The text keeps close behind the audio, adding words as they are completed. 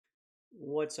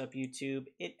What's up, YouTube?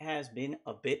 It has been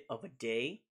a bit of a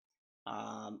day.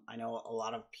 I know a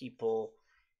lot of people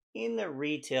in the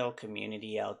retail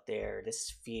community out there, the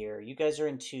sphere, you guys are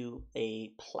into a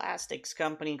plastics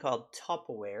company called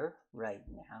Tupperware right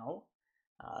now.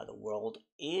 The world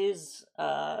is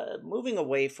moving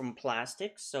away from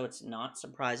plastics, so it's not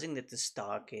surprising that the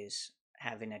stock is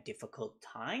having a difficult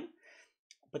time.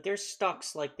 But there's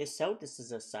stocks like this out. This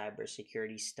is a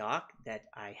cybersecurity stock that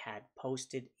I had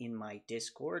posted in my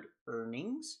Discord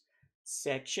earnings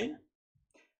section.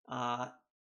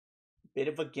 Bit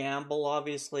of a gamble,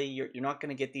 obviously. You're not going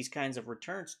to get these kinds of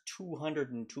returns,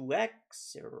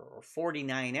 202x or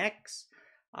 49x,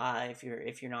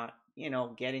 if you're not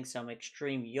getting some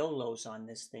extreme YOLOs on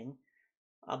this thing.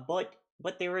 But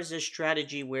there is a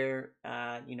strategy where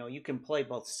you can play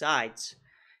both sides.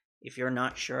 If you're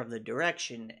not sure of the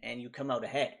direction and you come out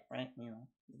ahead, right?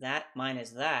 That minus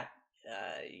that,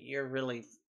 you're really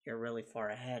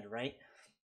far ahead, right?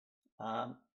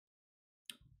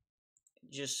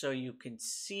 Just so you can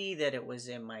see that it was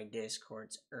in my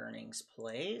Discord's earnings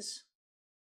plays.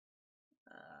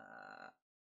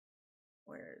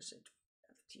 Where is it?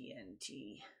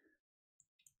 FTNT.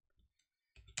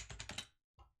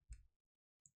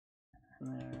 All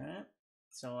right.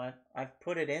 So I've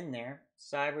put it in there.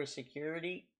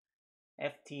 Cybersecurity,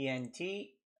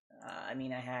 FTNT. I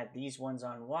had these ones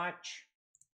on watch.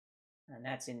 And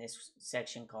that's in this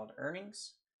section called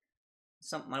earnings.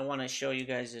 Something I want to show you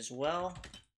guys as well.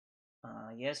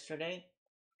 Yesterday,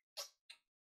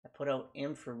 I put out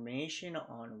information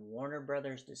on Warner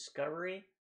Brothers Discovery.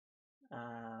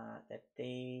 That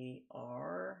they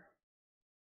are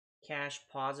cash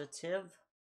positive.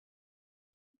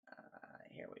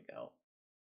 Here we go.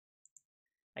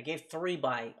 I gave 3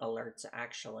 buy alerts,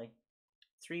 actually.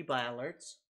 3 buy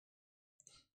alerts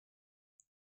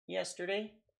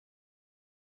yesterday.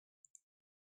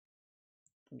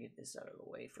 I'll get this out of the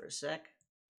way for a sec.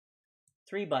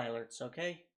 3 buy alerts,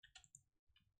 okay?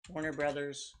 Warner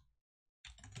Brothers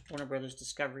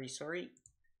Discovery, sorry.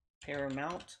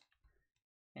 Paramount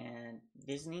and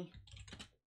Disney.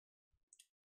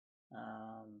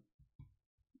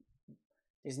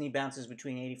 Disney bounces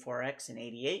between 84x and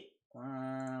 88.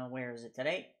 Where is it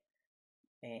today?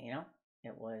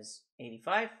 It was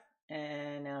 85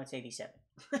 and now it's 87.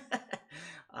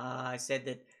 I said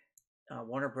that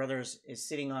Warner Brothers is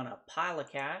sitting on a pile of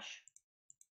cash.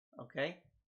 Okay.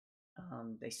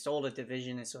 They sold a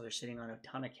division, and so they're sitting on a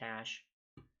ton of cash.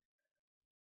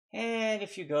 And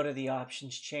if you go to the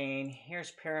options chain,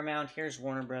 here's Paramount, here's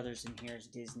Warner Brothers, and here's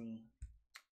Disney.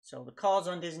 So the calls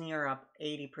on Disney are up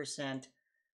 80%.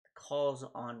 Calls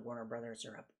on Warner Brothers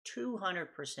are up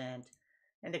 200%,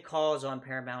 and the calls on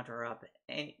Paramount are up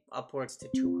upwards to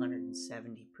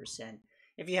 270%.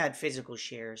 If you had physical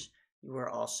shares, you were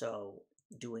also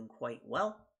doing quite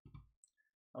well.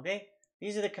 Okay,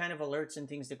 these are the kind of alerts and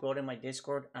things that go out in my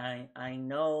Discord. I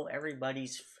know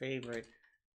everybody's favorite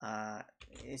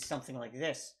is something like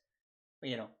this,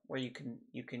 where you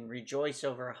can rejoice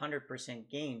over 100%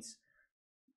 gains,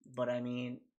 but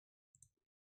 100%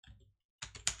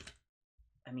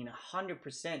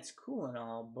 is cool and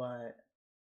all, but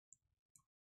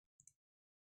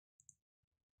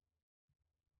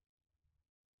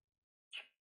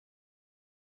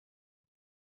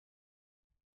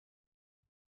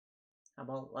how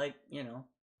about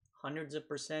hundreds of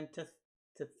percent to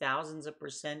thousands of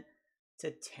percent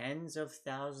to tens of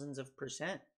thousands of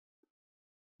percent?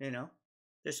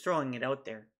 Just throwing it out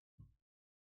there.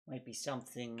 Might be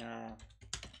something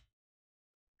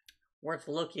worth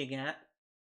looking at.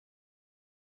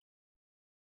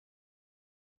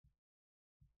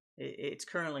 It's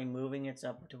currently moving. It's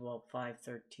up to about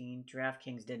 513.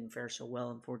 DraftKings didn't fare so well,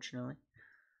 unfortunately.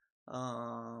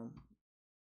 What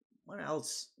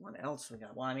else we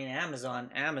got? Well, Amazon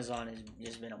has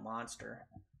just been a monster.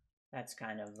 That's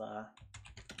kind of a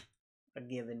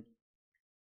given.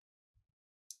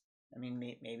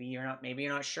 Maybe you're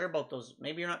not sure about those.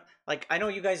 Maybe you're not, like, I know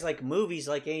you guys like movies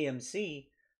like AMC,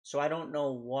 so I don't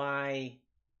know why,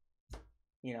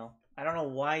 I don't know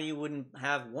why you wouldn't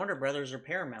have Warner Brothers or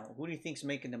Paramount. Who do you think's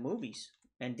making the movies?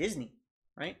 And Disney,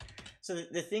 right? So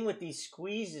the thing with these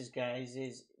squeezes, guys,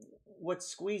 is what's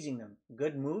squeezing them?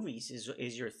 Good movies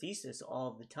is your thesis all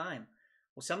of the time.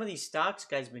 Well, some of these stocks,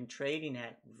 guys, been trading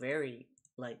at very,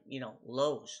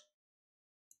 lows.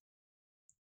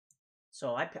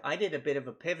 So I did a bit of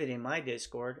a pivot in my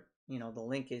Discord. The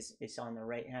link is on the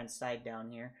right-hand side down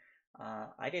here.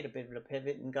 I did a bit of a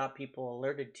pivot and got people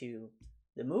alerted to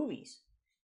the movies.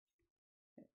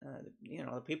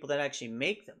 The people that actually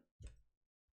make them.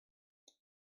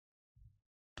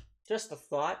 Just a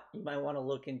thought. You might want to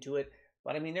look into it.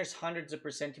 But I mean, there's hundreds of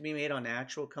percent to be made on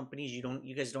actual companies.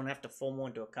 You guys don't have to FOMO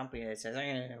into a company that says,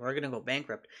 we're going to go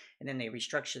bankrupt. And then they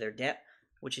restructure their debt,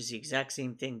 which is the exact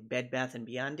same thing Bed Bath &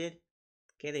 Beyond did.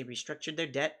 Okay, they restructured their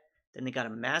debt. Then they got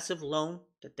a massive loan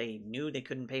that they knew they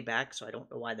couldn't pay back. So I don't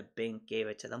know why the bank gave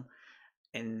it to them.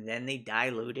 And then they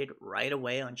diluted right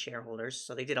away on shareholders.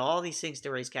 So they did all these things to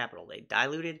raise capital. They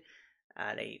diluted.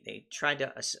 They tried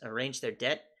to arrange their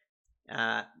debt,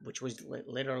 which was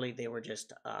literally they were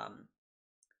just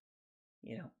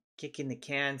kicking the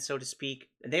can, so to speak.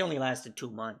 They only lasted 2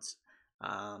 months.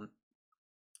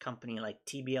 Company like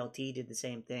TBLT did the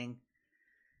same thing.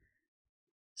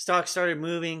 Stock started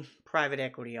moving, private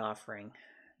equity offering,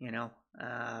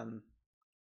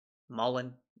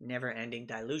 Mullen, never-ending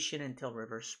dilution until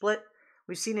reverse split.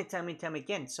 We've seen it time and time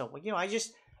again. So,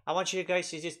 I want you guys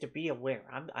to be aware.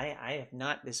 I have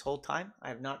not, this whole time, I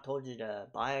have not told you to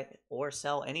buy or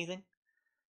sell anything.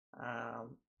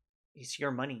 It's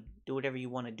your money. Do whatever you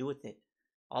want to do with it.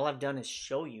 All I've done is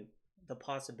show you the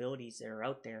possibilities that are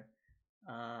out there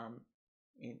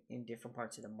in different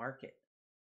parts of the market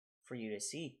for you to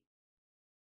see.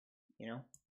 I don't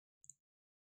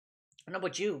know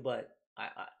about you, but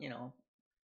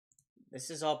this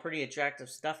is all pretty attractive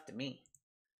stuff to me.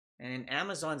 And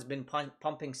Amazon's been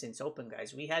pumping since open,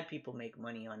 guys. We had people make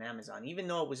money on Amazon. Even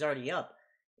though it was already up,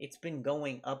 it's been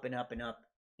going up and up and up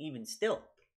even still.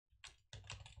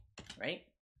 Right?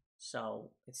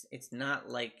 So it's not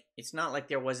like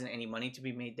there wasn't any money to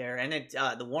be made there. And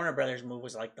the Warner Brothers move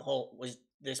was like was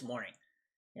this morning.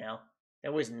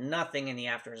 There was nothing in the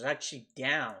after. It's actually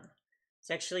down. It's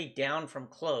actually down from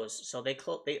close. So the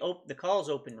calls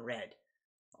open red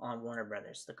on Warner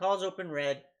Brothers. The calls open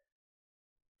red.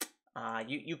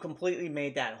 You completely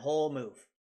made that whole move.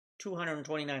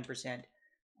 229%.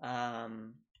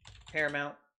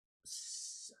 Paramount,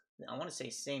 I want to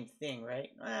say same thing, right?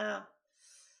 Well,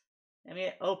 I mean,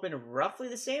 it opened roughly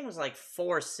the same. It was like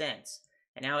 4 cents.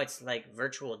 And now it's like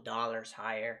virtual dollars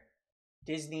higher.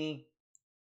 Disney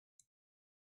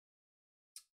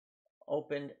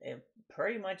opened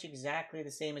pretty much exactly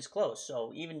the same as close.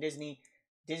 So even Disney,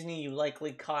 you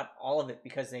likely caught all of it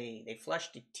because they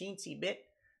flushed a teensy bit.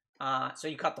 So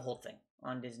you caught the whole thing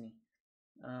on Disney.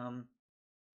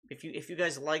 If you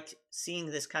guys liked seeing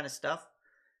this kind of stuff,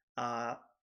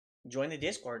 join the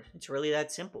Discord. It's really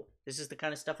that simple. This is the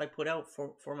kind of stuff I put out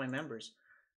for my members.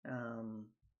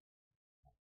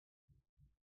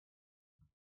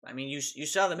 I mean, you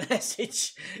saw the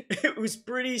message. It was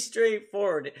pretty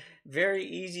straightforward, very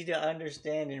easy to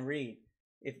understand and read.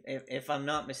 If I'm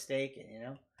not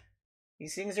mistaken,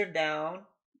 these things are down.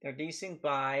 They're decent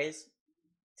buys.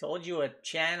 Told you a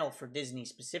channel for Disney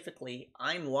specifically.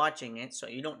 I'm watching it, so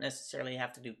you don't necessarily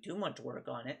have to do too much work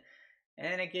on it.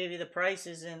 And I gave you the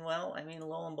prices, and well, I mean,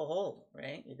 lo and behold,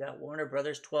 right? You got Warner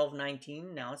Brothers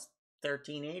 $12.19. Now it's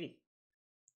 $13.80.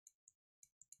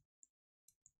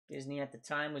 Disney at the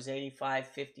time was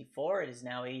 $85.54. It is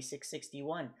now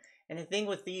 $86.61. And the thing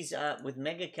with these, with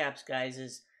mega caps, guys,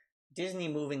 is Disney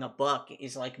moving a buck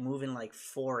is like moving like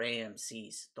 4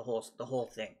 AMCs. The whole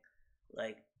thing,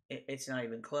 like it's not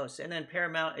even close. And then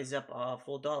Paramount is up a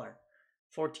full dollar,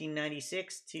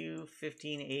 $14.96 to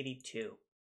 $15.82.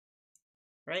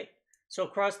 Right. So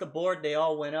across the board, they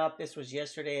all went up. This was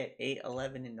yesterday at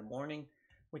 8:11 in the morning,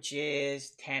 which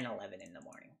is 10:11 in the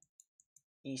morning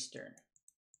Eastern.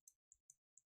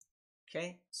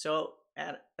 Okay, so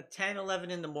at 10:11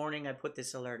 in the morning, I put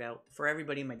this alert out for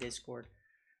everybody in my Discord.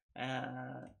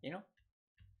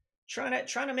 Trying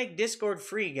to make Discord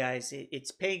free, guys.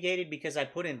 It's pay gated because I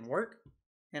put in work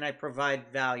and I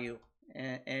provide value.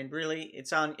 And really,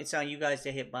 it's on you guys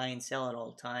to hit buy and sell at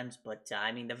all times. But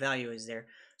I mean, the value is there.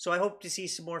 So I hope to see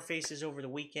some more faces over the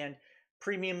weekend.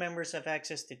 Premium members have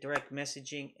access to direct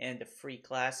messaging and the free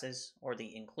classes, or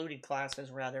the included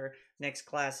classes rather. Next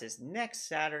class is next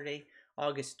Saturday,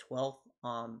 August 12th,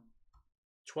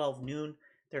 12 noon.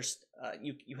 There's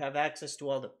you have access to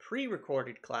all the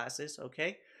pre-recorded classes.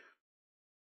 Okay.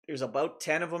 There's about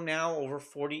 10 of them now, over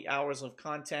 40 hours of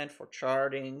content for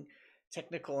charting,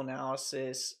 technical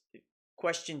analysis,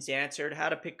 questions answered, how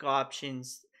to pick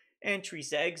options,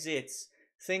 entries, exits,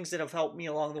 things that have helped me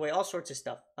along the way, all sorts of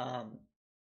stuff.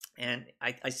 And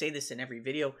I say this in every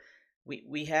video.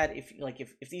 We had,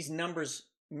 if these numbers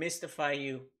mystify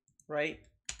you, right?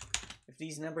 If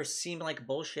these numbers seem like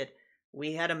bullshit,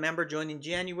 we had a member join in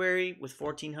January with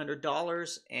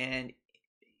 $1,400, and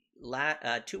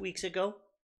 2 weeks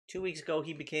ago,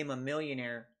 he became a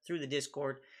millionaire through the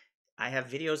Discord. I have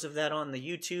videos of that on the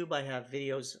YouTube. I have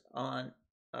videos on,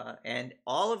 and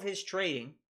all of his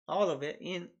trading, all of it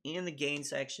in the gain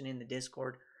section in the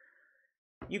Discord.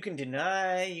 You can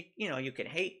deny, you can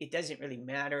hate. It doesn't really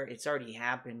matter. It's already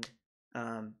happened.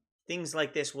 Things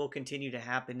like this will continue to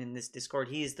happen in this Discord.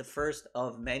 He is the first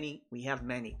of many. We have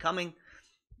many coming.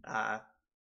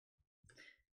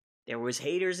 There was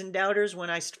haters and doubters when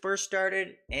I first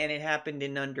started, and it happened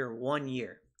in under 1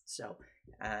 year. So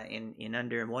in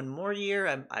under 1 more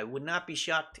year, I would not be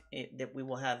shocked that we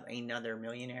will have another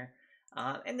millionaire.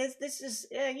 And this is,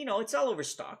 it's all over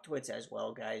StockTwits as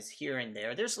well, guys, here and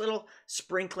there. There's little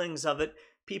sprinklings of it.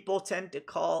 People tend to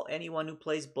call anyone who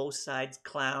plays both sides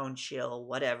clown, shill,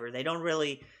 whatever. They don't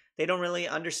really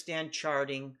understand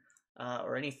charting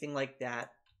or anything like that.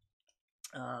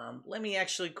 Let me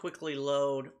actually quickly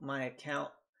load my account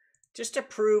just to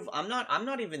prove I'm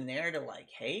not even there to like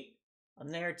hate. I'm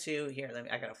there to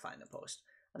I gotta find the post.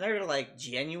 I'm there to like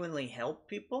genuinely help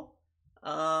people.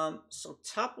 So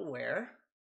Tupperware.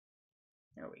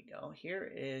 There we go.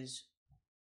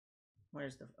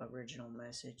 Where's the original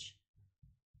message?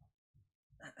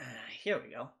 Here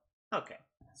we go. Okay.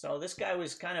 So this guy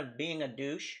was kind of being a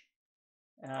douche.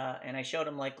 And I showed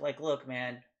him like, look,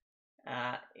 man,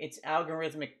 it's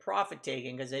algorithmic profit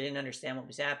taking because they didn't understand what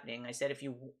was happening. I said, if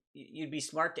you'd be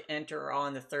smart to enter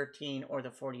on the 13 or the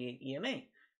 48 EMA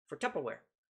for Tupperware.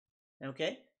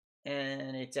 Okay.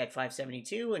 And it's at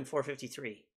 572 and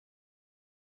 453.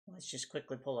 Let's just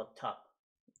quickly pull up Tup.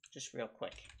 Just real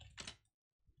quick.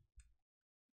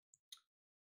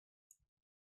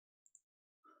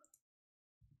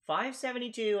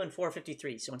 $572 and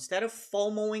 $453. So instead of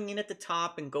FOMOing in at the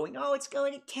top and going, oh, it's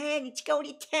going to 10, it's going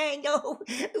to 10, oh,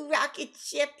 rocket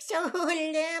ships, oh,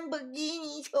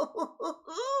 Lamborghinis,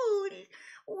 oh,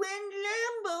 when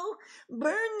Lambo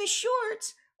burn the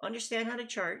shorts. Understand how to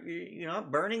chart. You're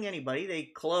not burning anybody. They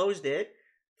closed it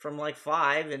from like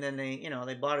 5, and then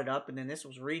they bought it up, and then this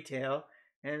was retail,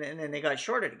 and then they got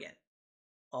shorted again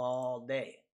all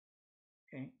day.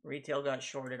 Okay, retail got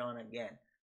shorted on again.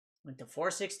 Went to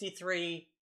 463.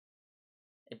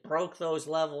 It broke those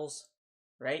levels,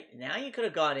 right? Now you could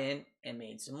have got in and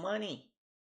made some money,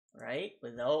 right?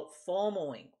 Without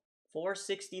FOMOing.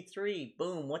 463.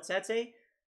 Boom. What's that say?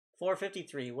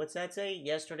 453. What's that say?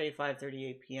 Yesterday,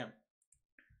 5:38 p.m.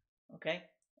 Okay.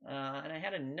 And I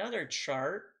had another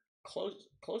chart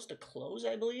close to close,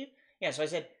 I believe. Yeah. So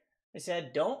I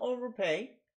said, don't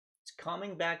overpay. It's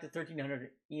coming back to 1300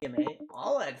 EMA.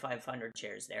 I'll add 500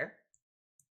 shares there.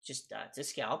 Just to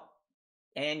scalp.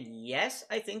 And yes,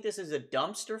 I think this is a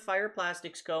dumpster fire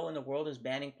plastics co, and the world is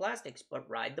banning plastics, but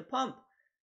ride the pump.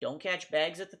 Don't catch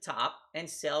bags at the top and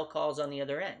sell calls on the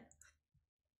other end.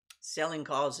 Selling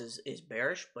calls is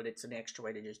bearish, but it's an extra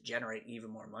way to just generate even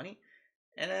more money.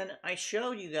 And then I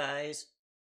showed you guys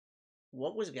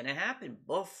what was going to happen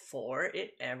before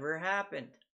it ever happened.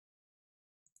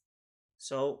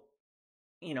 So,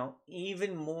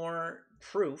 even more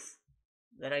proof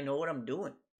that I know what I'm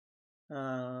doing.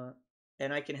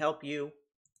 And I can help you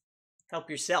help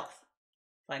yourself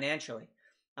financially.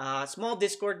 Small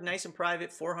Discord, nice and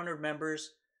private, 400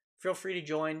 members. Feel free to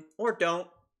join or don't.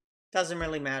 Doesn't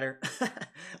really matter.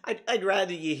 I'd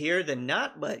rather you here than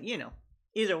not, but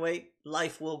either way,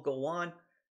 life will go on.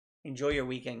 Enjoy your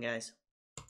weekend, guys.